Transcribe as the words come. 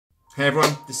Hey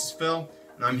everyone, this is Phil,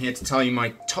 and I'm here to tell you my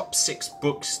top 6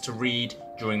 books to read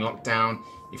during lockdown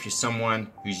if you're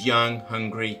someone who's young,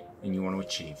 hungry, and you want to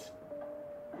achieve.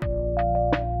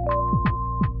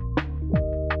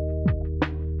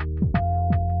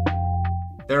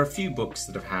 There are a few books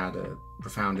that have had a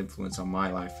profound influence on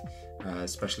my life,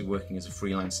 especially working as a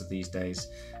freelancer these days,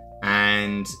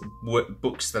 and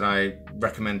books that I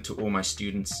recommend to all my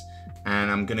students.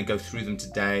 And I'm going to go through them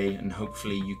today, and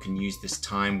hopefully you can use this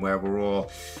time where we're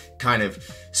all kind of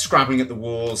scrabbling at the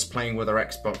walls, playing with our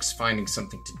Xbox, finding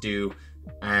something to do.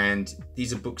 And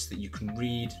these are books that you can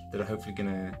read that are hopefully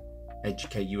going to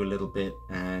educate you a little bit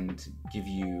and give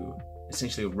you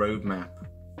essentially a roadmap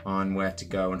on where to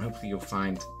go, and hopefully you'll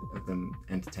find them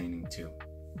entertaining too.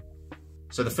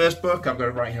 So the first book, I've got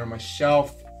it right here on my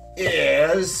shelf,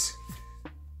 is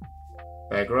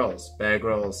Bear Grylls. Bear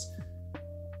Grylls,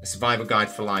 A Survival Guide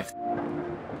for Life.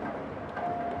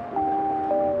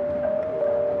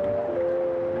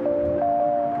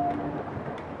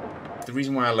 The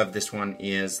reason why I love this one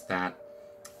is that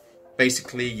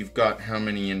basically you've got how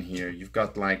many in here? You've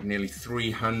got like nearly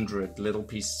 300 little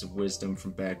pieces of wisdom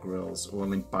from Bear Grylls,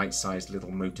 all in bite-sized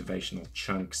little motivational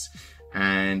chunks.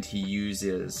 And he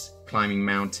uses climbing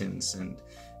mountains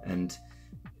and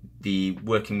the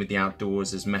working with the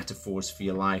outdoors as metaphors for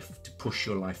your life to push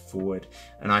your life forward.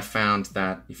 And I found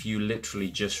that if you literally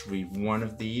just read one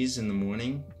of these in the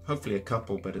morning, hopefully a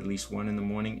couple, but at least one in the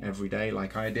morning every day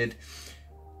like I did,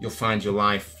 you'll find your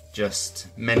life just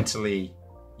mentally,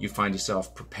 you find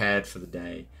yourself prepared for the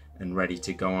day and ready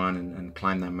to go on and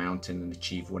climb that mountain and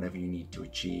achieve whatever you need to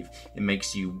achieve. It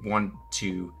makes you want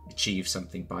to achieve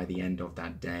something by the end of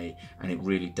that day, and it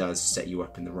really does set you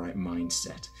up in the right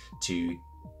mindset to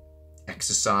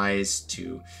exercise,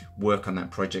 to work on that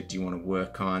project you want to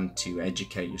work on, to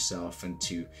educate yourself, and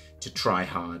to try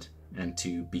hard and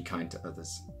to be kind to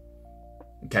others.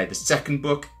 Okay, the second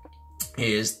book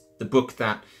is the book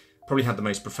that probably had the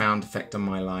most profound effect on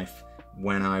my life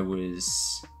when I was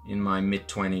in my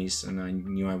mid-20s and I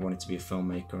knew I wanted to be a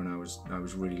filmmaker, and I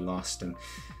was really lost, and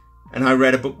I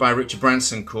read a book by Richard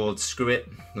Branson called Screw It,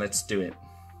 Let's Do It.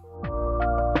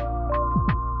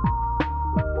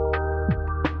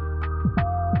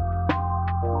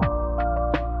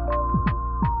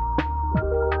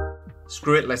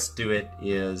 Screw It, Let's Do It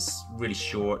is really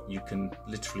short. You can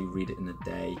literally read it in a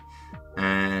day,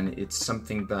 and it's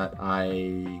something that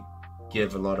I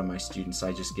give a lot of my students.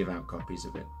 I just give out copies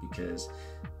of it because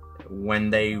when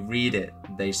they read it,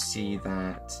 they see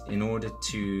that in order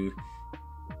to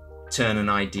turn an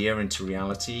idea into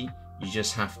reality, you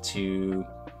just have to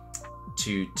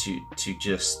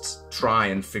just try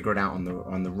and figure it out on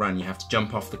the run. You have to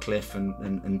jump off the cliff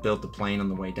and build the plane on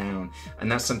the way down.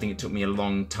 And that's something it took me a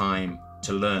long time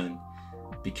to learn,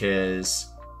 because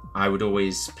I would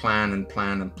always plan and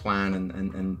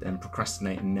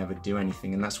procrastinate and never do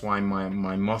anything. And that's why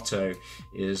my motto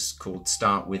is called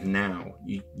Start With Now.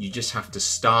 You just have to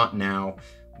start now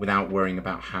without worrying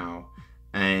about how.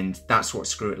 And that's what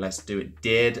Screw It, Let's Do It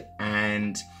did.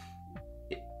 And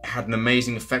it had an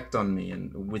amazing effect on me.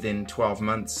 And within 12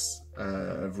 months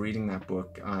of reading that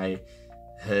book, I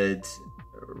had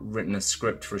written a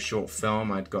script for a short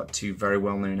film. I'd got 2 very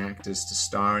well-known actors to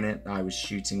star in it. I was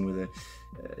shooting with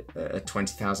a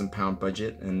 £20,000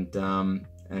 budget, and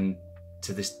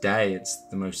to this day it's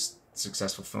the most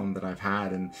successful film that I've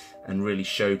had, and really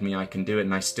showed me I can do it.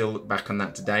 And I still look back on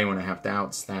that today when I have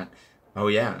doubts that, oh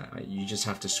yeah, you just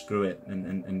have to screw it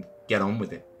and get on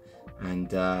with it.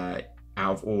 And out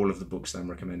of all of the books that I'm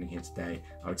recommending here today,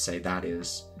 I would say that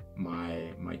is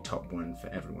my top one for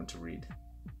everyone to read.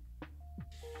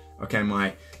 Okay,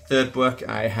 my third book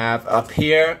I have up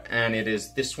here, and it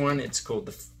is this one. It's called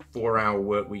The 4-Hour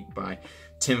Workweek by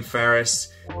Tim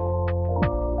Ferriss.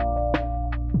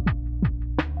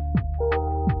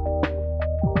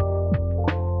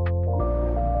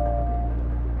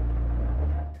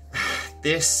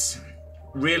 This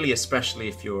really, especially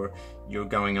if you're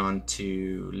going on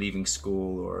to leaving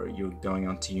school or you're going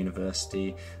on to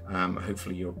university,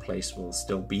 hopefully your place will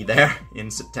still be there in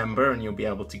September and you'll be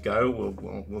able to go.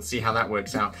 We'll see how that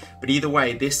works out. But either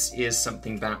way, this is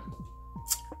something that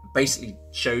basically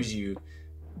shows you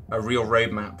a real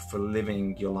roadmap for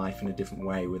living your life in a different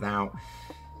way without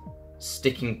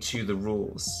sticking to the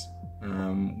rules.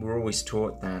 We're always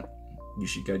taught that you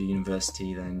should go to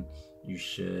university, then you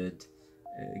should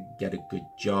get a good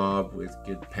job with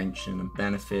good pension and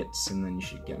benefits, and then you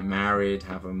should get married,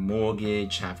 have a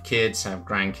mortgage, have kids, have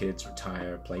grandkids,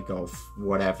 retire, play golf,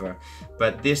 whatever.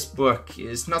 But this book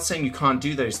is not saying you can't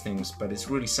do those things, but it's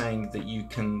really saying that you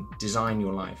can design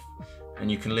your life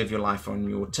and you can live your life on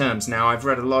your terms. Now, I've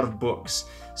read a lot of books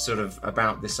sort of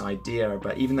about this idea,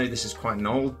 but even though this is quite an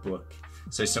old book,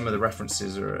 so some of the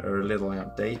references are a little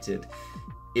outdated,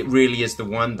 it really is the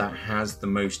one that has the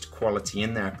most quality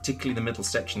in there, particularly the middle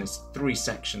section. It's 3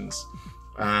 sections.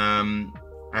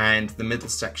 And the middle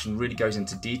section really goes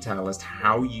into detail as to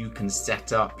how you can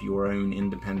set up your own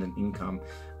independent income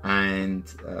and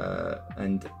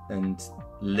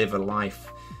live a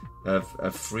life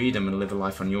of freedom and live a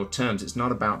life on your terms. It's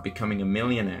not about becoming a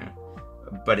millionaire,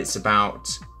 but it's about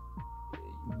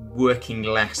working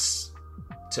less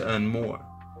to earn more.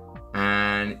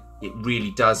 And it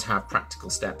really does have practical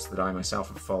steps that I myself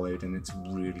have followed, and it's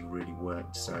really, really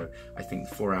worked. So I think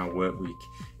the 4-hour work week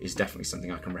is definitely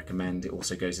something I can recommend. It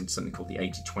also goes into something called the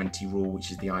 80-20 rule, which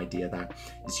is the idea that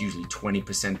it's usually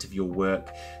 20% of your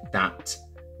work that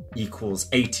equals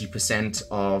 80%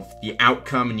 of the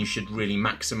outcome, and you should really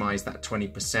maximize that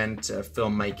 20%.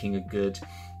 Filmmaking, a good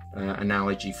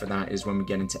analogy for that is when we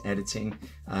get into editing.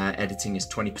 Editing is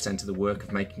 20% of the work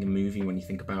of making a movie when you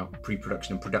think about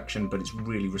pre-production and production, but it's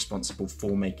really responsible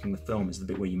for making the film. It's the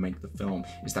bit where you make the film.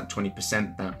 It's that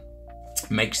 20% that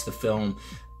makes the film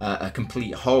a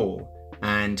complete whole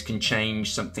and can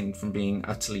change something from being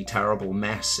utterly terrible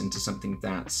mess into something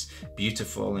that's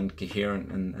beautiful and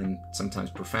coherent and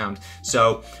sometimes profound.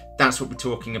 So that's what we're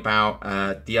talking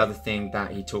about. The other thing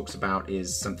that he talks about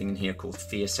is something in here called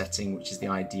fear setting, which is the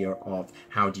idea of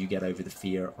how do you get over the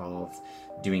fear of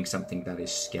doing something that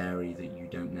is scary, that you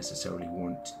don't necessarily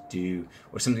want to do,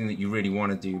 or something that you really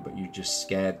want to do but you're just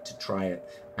scared to try it.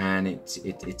 And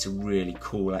it's a really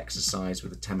cool exercise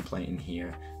with a template in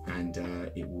here, and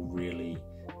it will really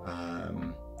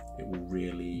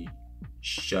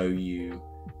show you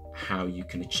how you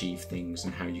can achieve things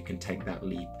and how you can take that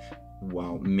leap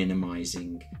while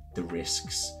minimizing the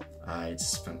risks.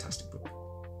 It's a fantastic book.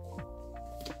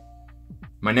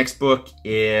 My next book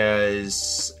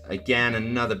is, again,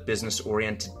 another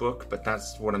business-oriented book, but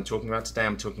that's what I'm talking about today.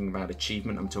 I'm talking about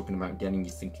achievement. I'm talking about getting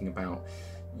you thinking about,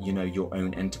 you know, your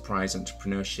own enterprise,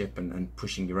 entrepreneurship, and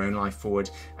pushing your own life forward.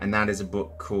 And that is a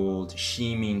book called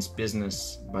She Means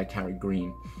Business by Carrie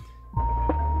Green.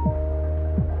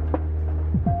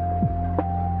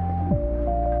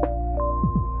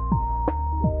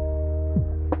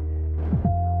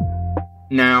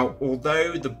 Now,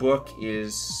 although the book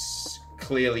is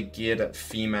clearly geared at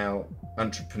female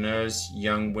entrepreneurs,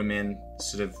 young women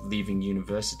sort of leaving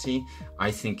university, I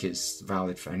think it's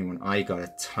valid for anyone. I got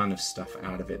a ton of stuff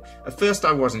out of it. At first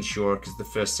I wasn't sure, because the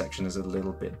first section is a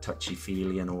little bit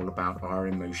touchy-feely and all about our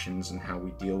emotions and how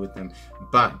we deal with them.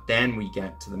 But then we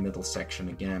get to the middle section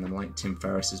again, and like Tim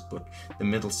Ferriss's book, the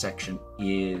middle section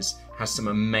has some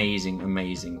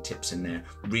amazing tips in there.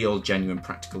 Real, genuine,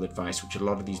 practical advice, which a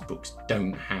lot of these books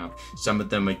don't have. Some of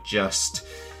them are just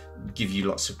give you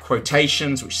lots of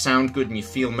quotations which sound good and you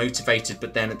feel motivated,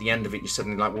 but then at the end of it you're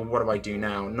suddenly like, well, what do I do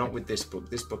now? Not with this book.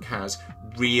 This book has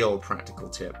real practical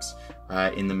tips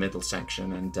in the middle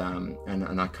section,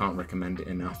 and I can't recommend it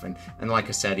enough. And like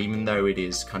I said, even though it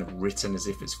is kind of written as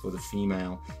if it's for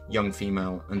the young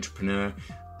female entrepreneur,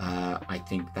 I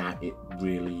think that it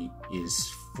really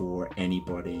is for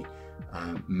anybody,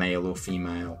 male or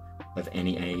female, of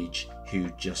any age, who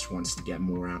just wants to get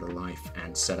more out of life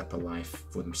and set up a life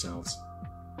for themselves.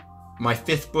 My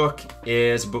 5th book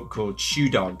is a book called Shoe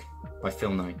Dog by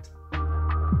Phil Knight.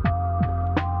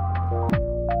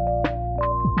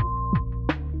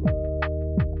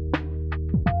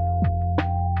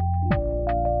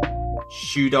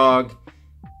 Shoe Dog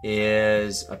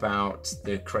is about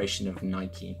the creation of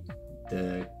Nike,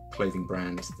 the clothing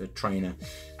brand, the trainer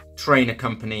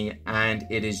company, and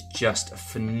it is just a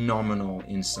phenomenal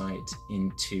insight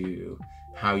into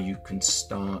how you can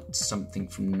start something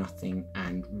from nothing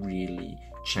and really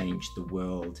change the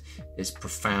world. It's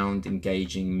profound,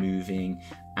 engaging, moving,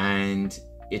 and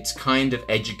it's kind of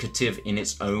educative in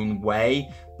its own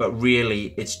way, but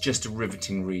really it's just a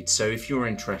riveting read. So if you're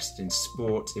interested in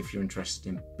sport, if you're interested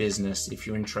in business, if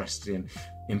you're interested in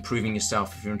improving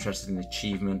yourself, if you're interested in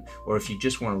achievement, or if you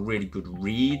just want a really good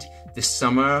read this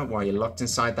summer while you're locked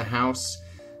inside the house,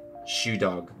 Shoe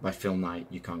Dog by Phil Knight,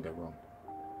 you can't go wrong.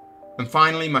 And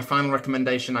finally, my final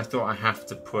recommendation, I thought I have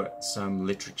to put some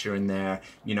literature in there.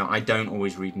 You know, I don't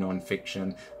always read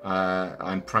non-fiction.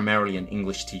 I'm primarily an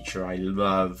English teacher. I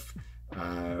love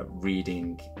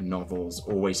reading novels,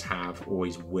 always have,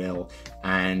 always will.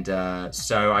 And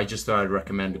so I just thought I'd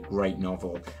recommend a great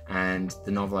novel. And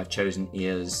the novel I've chosen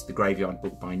is The Graveyard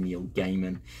Book by Neil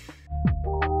Gaiman.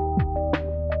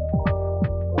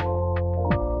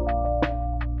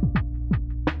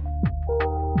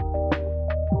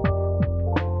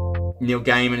 Neil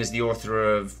Gaiman is the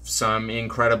author of some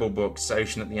incredible books,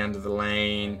 Ocean at the End of the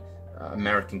Lane,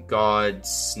 American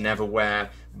Gods, Neverwhere,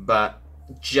 but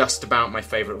just about my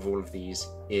favorite of all of these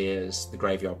is The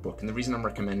Graveyard Book. And the reason I'm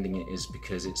recommending it is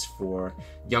because it's for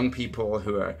young people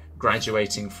who are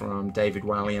graduating from David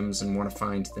Walliams and want to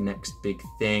find the next big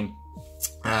thing.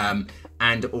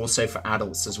 And also for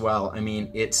adults as well. I mean,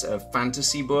 it's a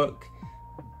fantasy book,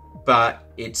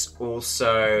 but it's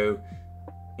also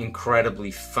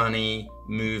incredibly funny,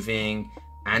 moving,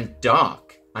 and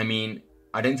dark. I mean,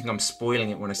 I don't think I'm spoiling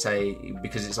it when I say,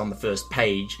 because it's on the first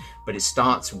page, but it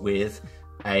starts with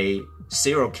a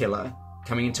serial killer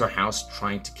coming into a house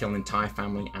trying to kill an entire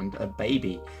family and a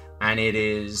baby. And it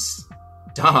is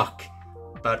dark,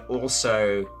 but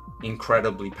also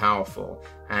incredibly powerful.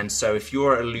 And so if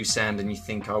you're at a loose end and you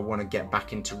think, I want to get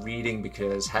back into reading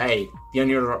because, hey, the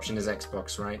only other option is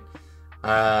Xbox, right?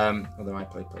 Although I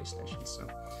play PlayStation, so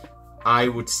I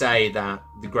would say that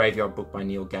The Graveyard Book by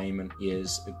Neil Gaiman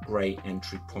is a great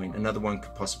entry point. Another one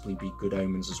could possibly be Good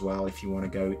Omens as well, if you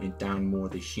want to go down more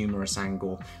the humorous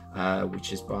angle,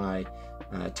 which is by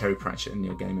Terry Pratchett and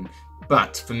Neil Gaiman.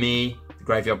 But for me, The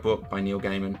Graveyard Book by Neil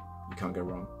Gaiman, you can't go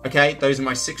wrong. Okay, those are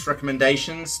my 6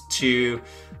 recommendations to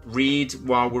read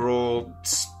while we're all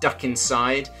stuck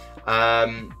inside.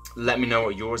 Let me know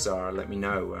what yours are. Let me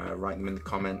know. Write them in the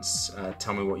comments.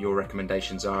 Tell me what your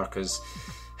recommendations are, because,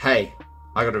 hey,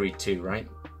 I got to read too, right?